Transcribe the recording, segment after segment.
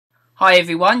Hi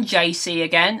everyone, JC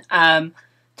again.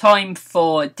 Time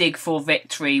for Dig for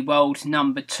Victory World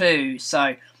number 2.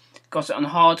 So, got it on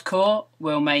hardcore.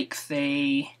 We'll make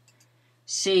the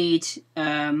seed.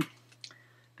 Let's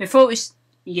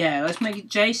make it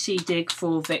JC Dig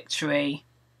for Victory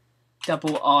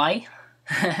double I.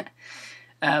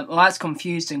 Well, that's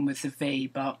confusing with the V,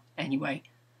 but anyway.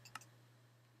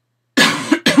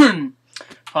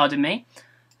 Pardon me.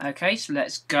 Okay, so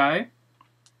let's go.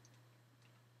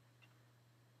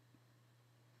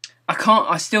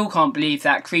 I still can't believe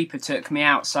that creeper took me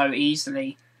out so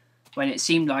easily when it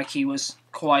seemed like he was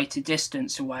quite a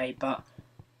distance away, but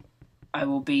I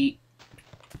will be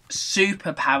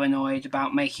super paranoid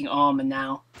about making armour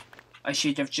now. I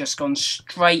should have just gone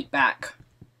straight back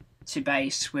to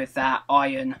base with that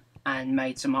iron and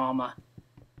made some armour.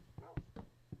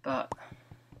 But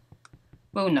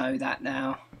we'll know that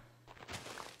now.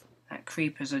 That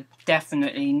creepers are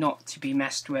definitely not to be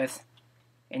messed with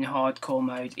in hardcore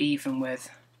mode, even with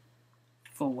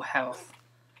full health.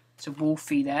 It's a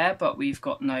wolfie there, but we've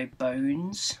got no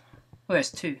bones. Oh, there's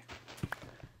two.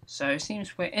 So it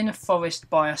seems we're in a forest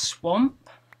by a swamp.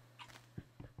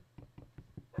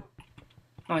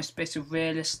 Nice bit of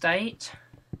real estate.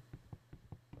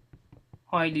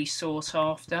 Highly sought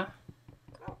after.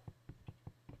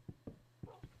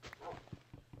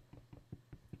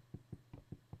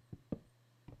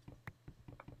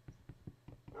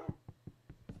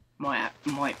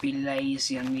 Might be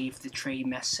lazy and leave the tree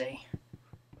messy.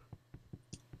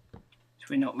 So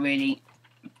we're not really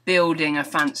building a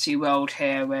fancy world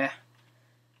here. We're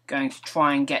going to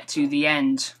try and get to the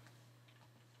end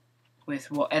with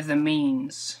whatever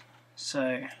means.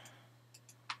 So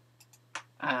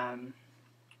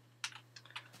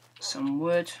some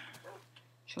wood.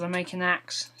 Shall I make an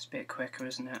axe? It's a bit quicker,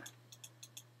 isn't it?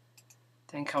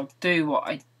 I think I'll do what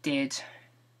I did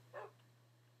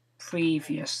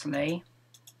previously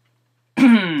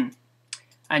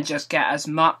and just get as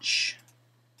much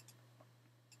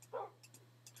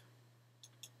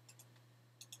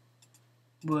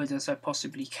wood as I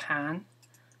possibly can.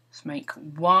 Let's make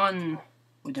one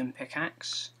wooden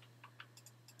pickaxe,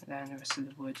 and then the rest of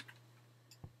the wood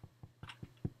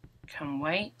can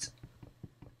wait.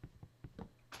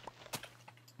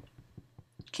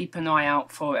 Keep an eye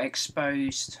out for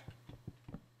exposed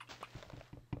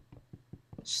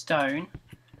stone,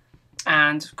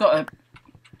 and got a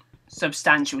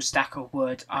substantial stack of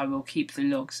wood. I will keep the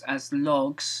logs as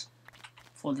logs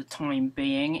for the time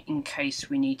being in case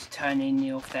we need to turn any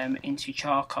of them into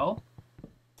charcoal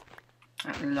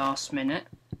at the last minute.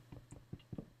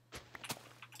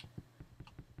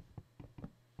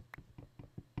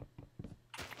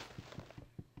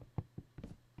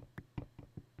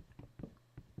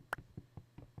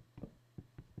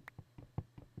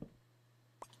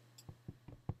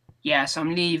 Yes,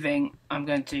 I'm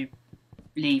going to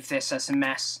leave this as a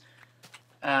mess.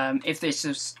 If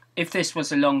this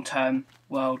was a long-term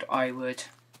world, I would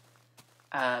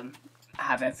have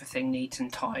everything neat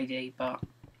and tidy, but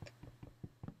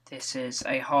this is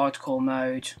a hardcore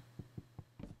mode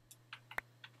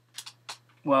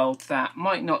world that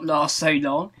might not last so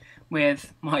long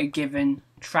with my given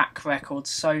track record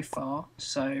so far,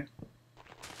 so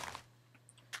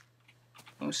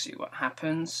we'll see what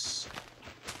happens.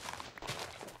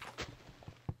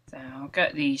 There, I'll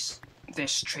get this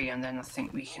tree, and then I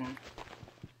think we can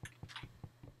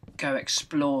go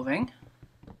exploring.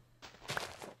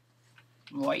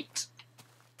 Right,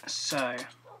 so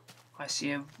I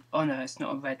see a... oh no, it's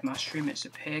not a red mushroom, it's a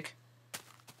pig.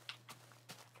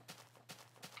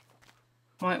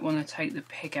 Might want to take the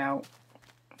pig out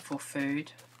for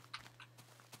food.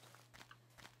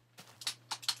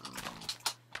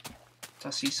 I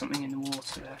see something in the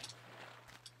water there.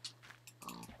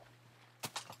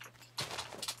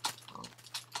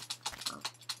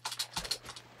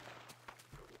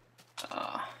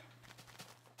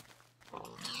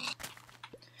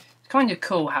 Kind of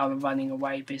cool how the running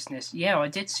away business. Yeah, I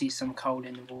did see some coal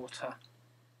in the water.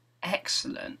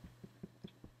 Excellent.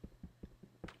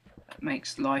 That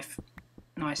makes life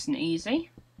nice and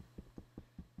easy.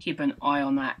 Keep an eye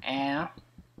on that air.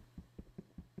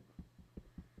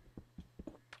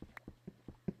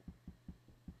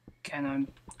 Again, I'm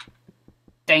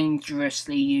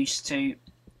dangerously used to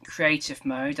creative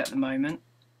mode at the moment.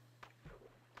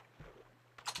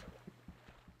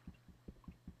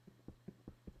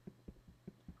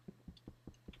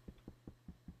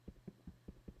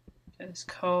 There's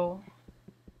coal.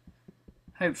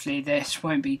 Hopefully this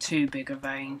won't be too big a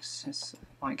vein. This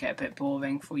might get a bit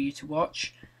boring for you to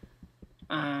watch.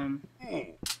 Oh,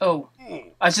 I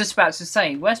was just about to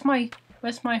say, where's my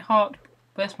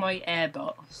Where's my air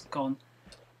bubbles gone?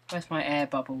 Where's my air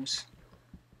bubbles?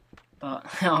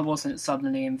 But I wasn't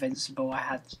suddenly invincible. I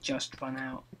had just run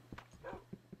out.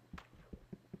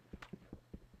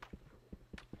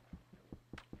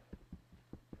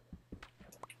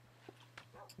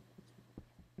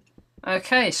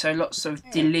 Okay, so lots of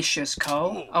delicious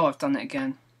coal. Oh, I've done it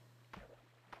again.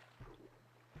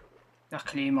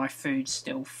 Luckily my food's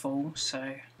still full,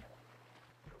 so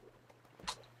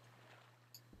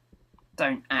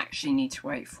don't actually need to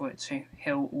wait for it to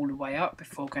heal all the way up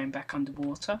before going back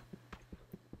underwater,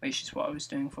 which is what I was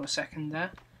doing for a second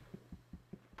there.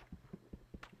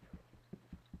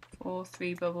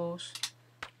 3 bubbles,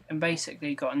 and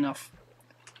basically got enough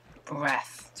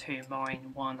breath to mine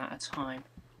one at a time.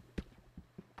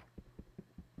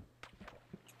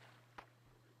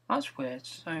 That's weird,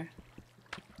 so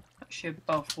actually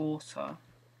above water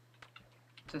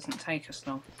doesn't take us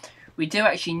long. We do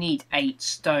actually need 8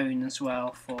 stone as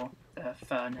well for the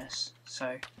furnace,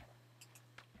 so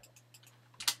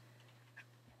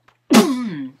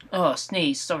oh,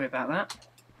 sneeze, sorry about that,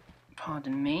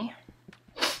 pardon me.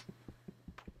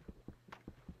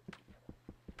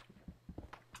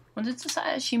 What does that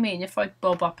actually mean? If I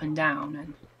bob up and down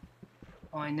and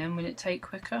mine them, will it take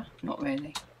quicker? Not really.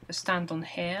 If I stand on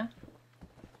here,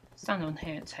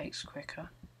 it takes quicker.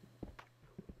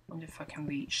 Wonder if I can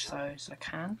reach those. I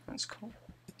can, that's cool.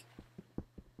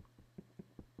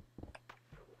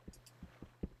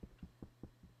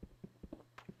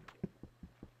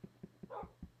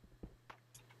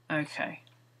 Okay.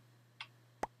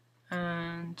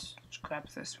 And let's grab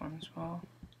this one as well.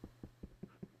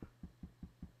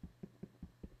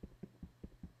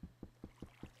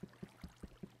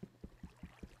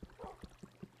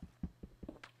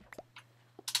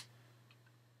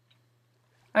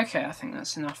 Okay, I think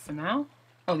that's enough for now.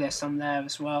 Oh, there's some there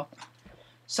as well.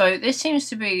 So this seems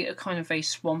to be a kind of a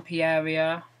swampy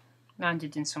area.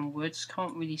 Landed in some woods.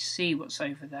 Can't really see what's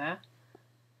over there.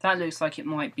 That looks like it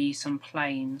might be some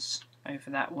plains over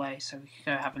that way, so we could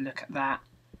go have a look at that.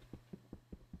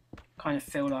 Kind of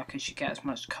feel like I should get as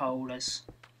much coal as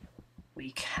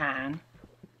we can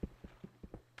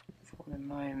for the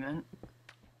moment.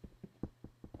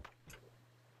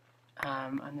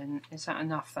 And then, is that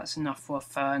enough? That's enough for a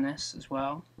furnace as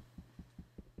well.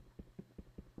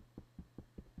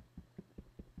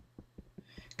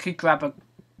 Could grab a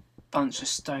bunch of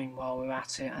stone while we're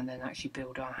at it and then actually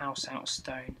build our house out of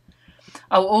stone.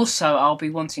 Oh, also, I'll be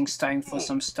wanting stone for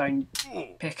some stone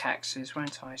pickaxes,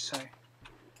 won't I? So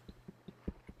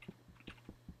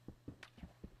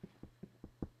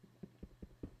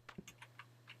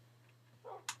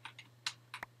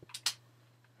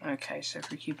okay, so if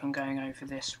we keep on going over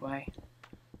this way.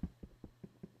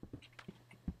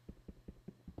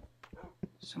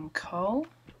 Some coal.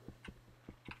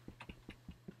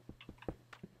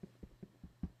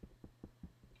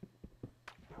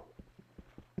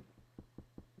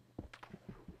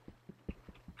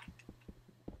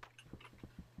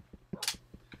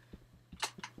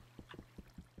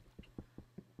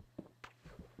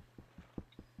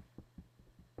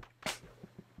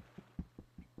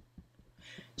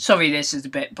 Sorry, this is a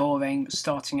bit boring.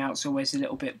 Starting out's always a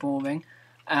little bit boring.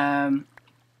 Oh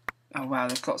wow,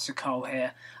 there's lots of coal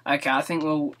here. Okay, I think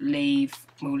we'll leave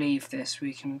this.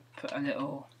 We can put a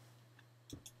little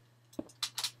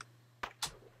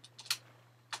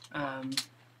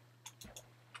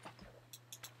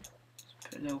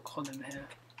put a little column here.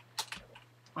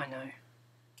 I know.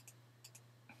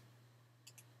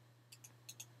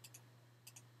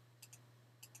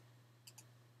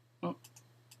 Oh.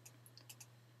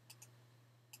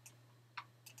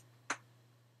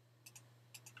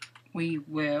 We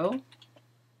will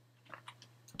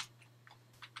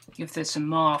give this a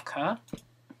marker.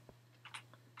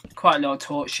 Quite a lot of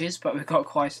torches, but we've got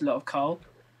quite a lot of coal.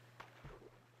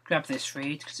 Grab this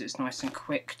reed because it's nice and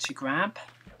quick to grab.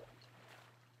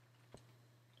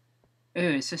 Ooh,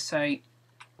 is this a...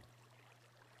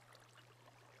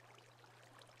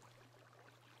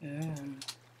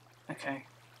 okay.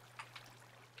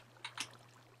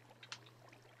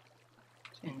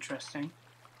 Interesting.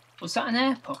 Was that an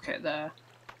air pocket there?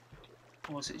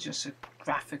 Or was it just a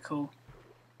graphical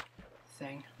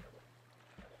thing?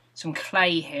 Some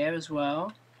clay here as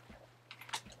well.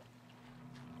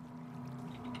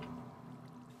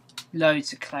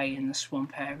 Loads of clay in the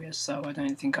swamp area, so I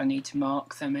don't think I need to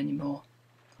mark them anymore.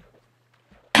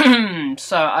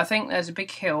 So I think there's a big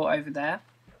hill over there.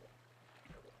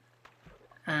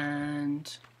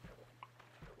 And...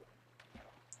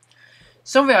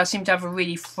 sorry, I seem to have a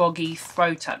really froggy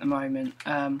throat at the moment.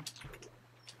 I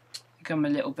think I'm a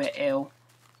little bit ill.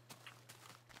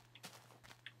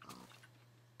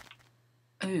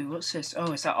 Ooh, what's this?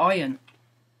 Oh, is that iron?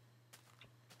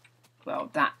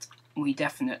 Well, that we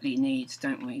definitely need,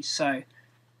 don't we? So,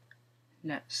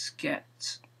 let's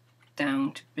get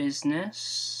down to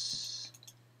business.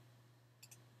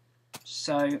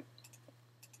 So,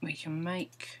 we can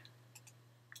make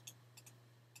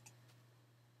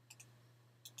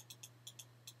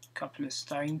a couple of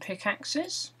stone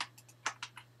pickaxes.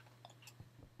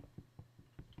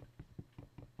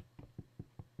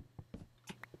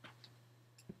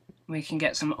 We can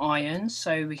get some iron,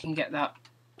 so we can get that.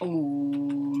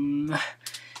 Ooh,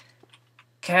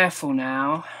 careful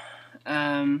now.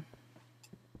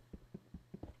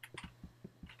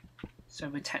 So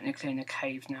we're technically in a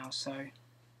cave now, so.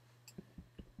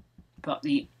 But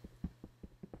the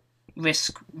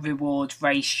risk-reward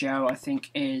ratio, I think,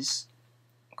 is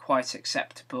quite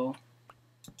acceptable.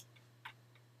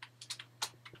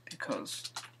 Because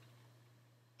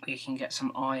we can get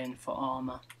some iron for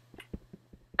armour.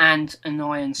 And an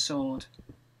iron sword.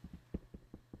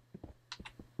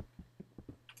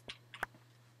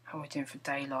 How are we doing for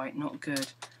daylight? Not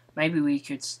good. Maybe we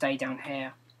could stay down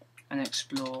here and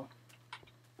explore.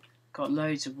 Got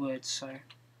loads of wood, so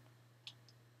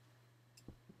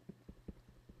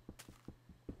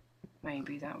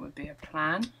maybe that would be a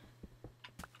plan.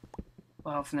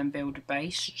 Rather than build a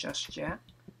base just yet.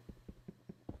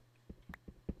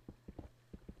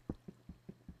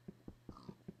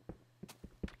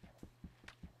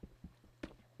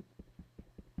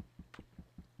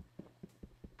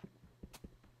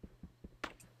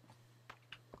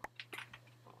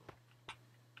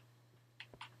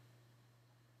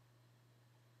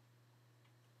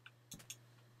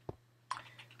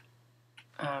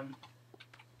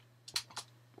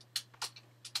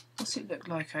 What's it look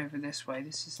like over this way?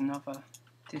 This is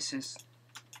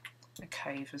a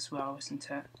cave as well, isn't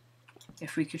it?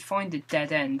 If we could find a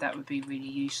dead end, that would be really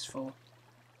useful.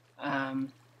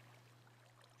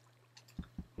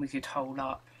 We could hold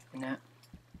up in it.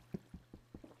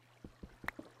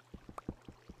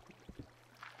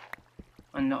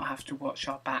 And not have to watch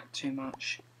our back too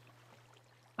much.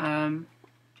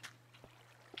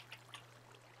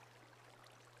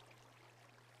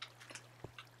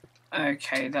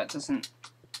 Okay, that doesn't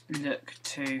look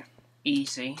too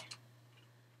easy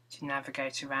to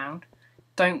navigate around.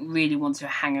 Don't really want to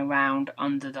hang around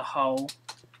under the hole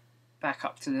back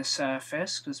up to the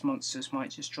surface because monsters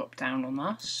might just drop down on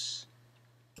us.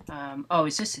 Oh,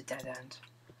 is this a dead end?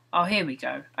 Oh, here we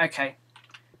go. Okay,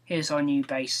 here's our new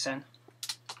base then.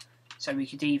 So we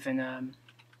could even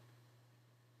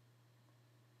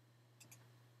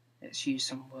let's use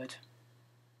some wood.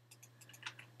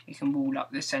 We can wall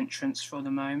up this entrance for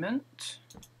the moment.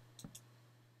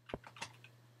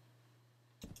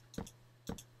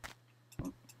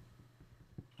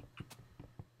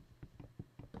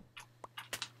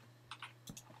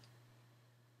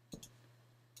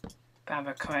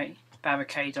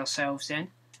 Barricade ourselves in.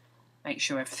 Make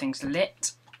sure everything's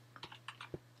lit.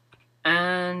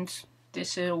 And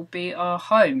this will be our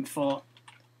home for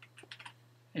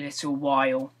a little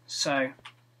while. So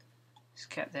let's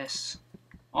get this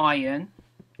iron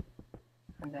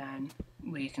and then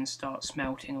we can start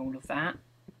smelting all of that.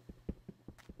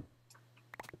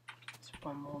 There's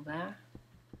one more there.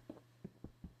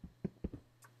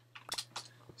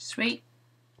 Sweet.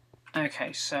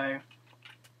 Okay, so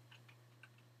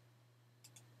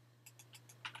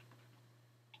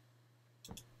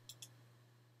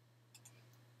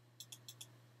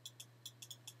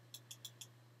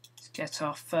let's get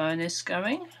our furnace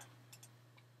going.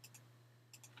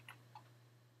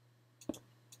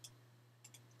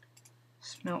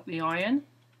 Melt the iron.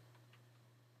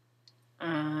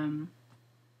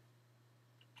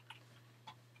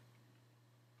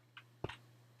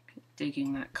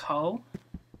 Digging that coal.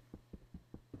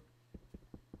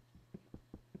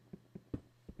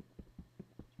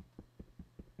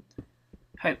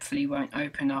 Hopefully won't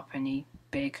open up any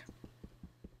big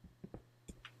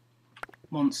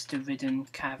monster-ridden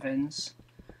caverns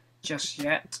just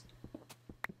yet.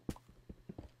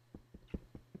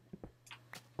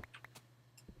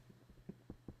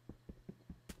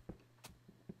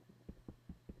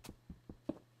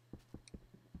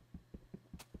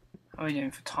 How are we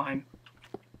doing for time?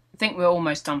 I think we're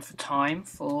almost done for time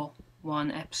for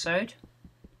one episode.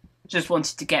 Just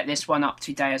wanted to get this one up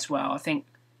today as well. I think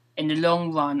in the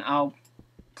long run I'll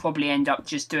probably end up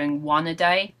just doing one a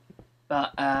day.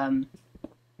 But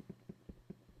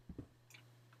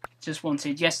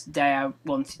yesterday I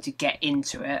wanted to get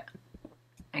into it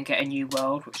and get a new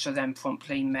world, which I then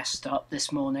promptly messed up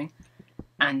this morning.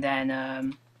 And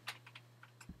then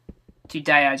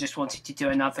today I just wanted to do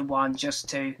another one just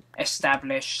to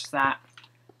establish that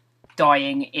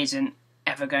dying isn't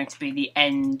ever going to be the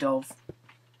end of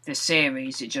the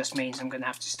series. It just means I'm going to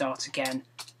have to start again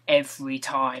every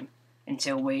time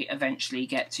until we eventually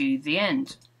get to the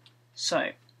end. So,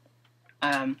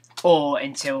 or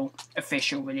until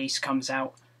official release comes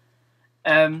out.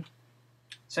 So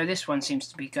this one seems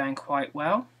to be going quite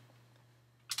well.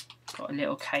 Got a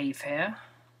little cave here.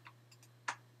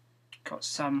 Got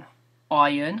some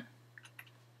iron.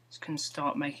 Just can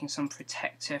start making some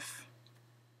protective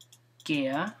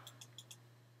gear.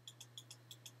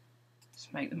 Let's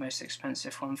make the most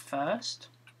expensive one first.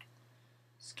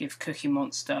 Let's give Cookie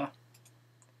Monster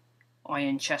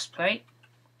iron chestplate.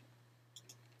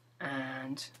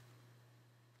 And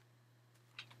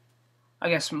I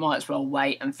guess I might as well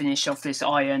wait and finish off this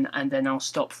iron and then I'll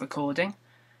stop recording.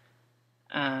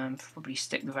 Probably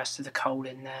stick the rest of the coal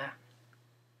in there.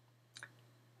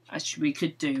 Actually, we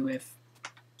could do with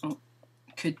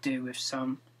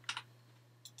some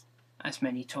as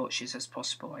many torches as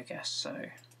possible, I guess. So,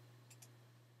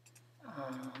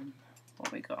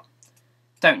 what we got?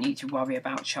 Don't need to worry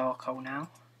about charcoal now.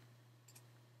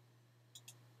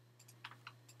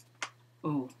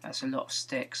 Ooh, that's a lot of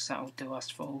sticks. That'll do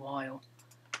us for a while.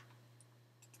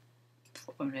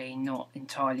 Probably not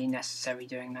entirely necessary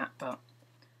doing that, but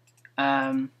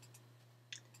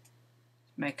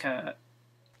make a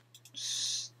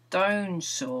stone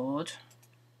sword.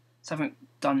 So I haven't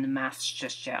done the maths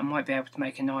just yet. I might be able to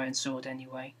make an iron sword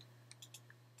anyway.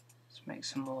 Let's make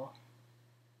some more.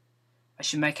 I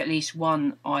should make at least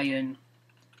one iron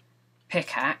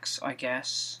pickaxe, I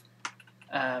guess.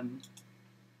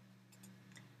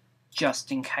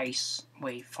 Just in case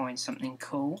we find something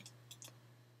cool.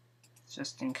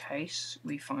 Just in case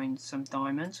we find some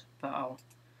diamonds, but I'll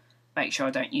make sure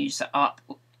I don't use that up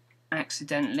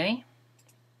accidentally.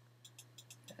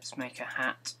 Let's make a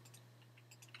hat.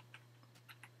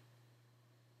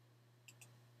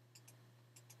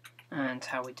 And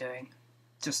how are we doing?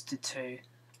 Just the two.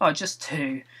 Oh, just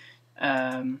two.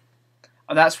 Oh,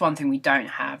 that's one thing we don't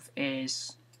have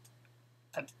is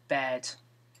a bed.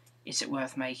 Is it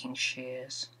worth making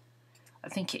shears? I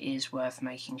think it is worth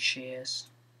making shears.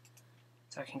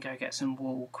 So I can go get some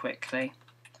wool quickly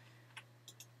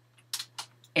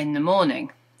in the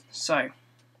morning. So,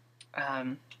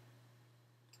 let's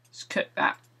cook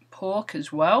that pork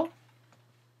as well.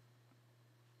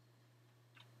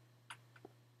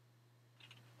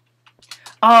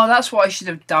 Oh, that's what I should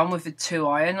have done with the 2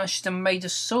 iron. I should have made a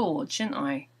sword, shouldn't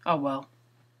I? Oh well.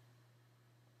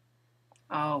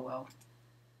 Oh well.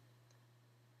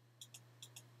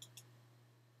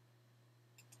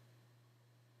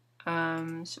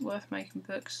 Is it worth making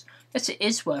books? Yes, it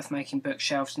is worth making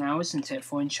bookshelves now, isn't it,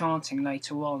 for enchanting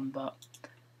later on, but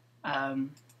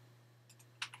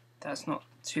that's not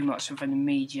too much of an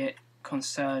immediate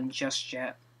concern just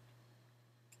yet.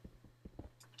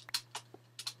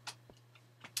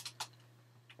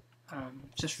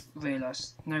 Just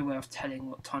realised, no way of telling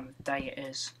what time of day it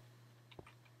is,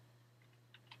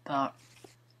 but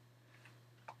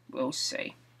we'll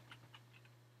see.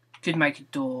 Could make a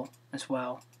door as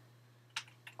well.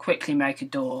 Quickly make a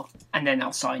door and then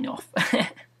I'll sign off.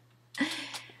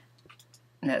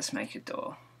 Let's make a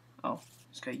door. Oh,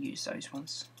 let's go use those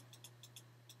ones.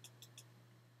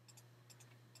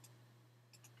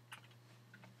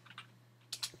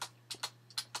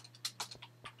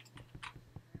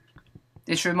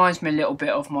 This reminds me a little bit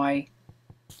of my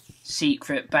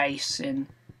secret base in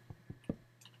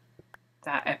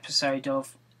that episode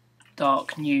of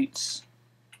Dark Newt's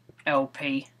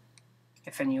LP,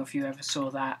 if any of you ever saw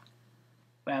that,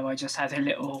 where I just had a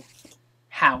little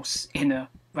house in a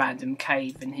random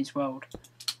cave in his world.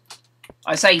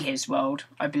 I say his world,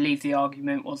 I believe the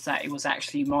argument was that it was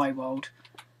actually my world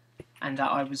and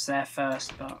that I was there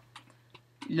first, but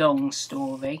long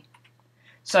story.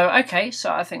 So, okay,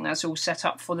 so I think that's all set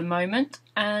up for the moment,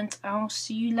 and I'll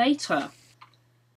see you later.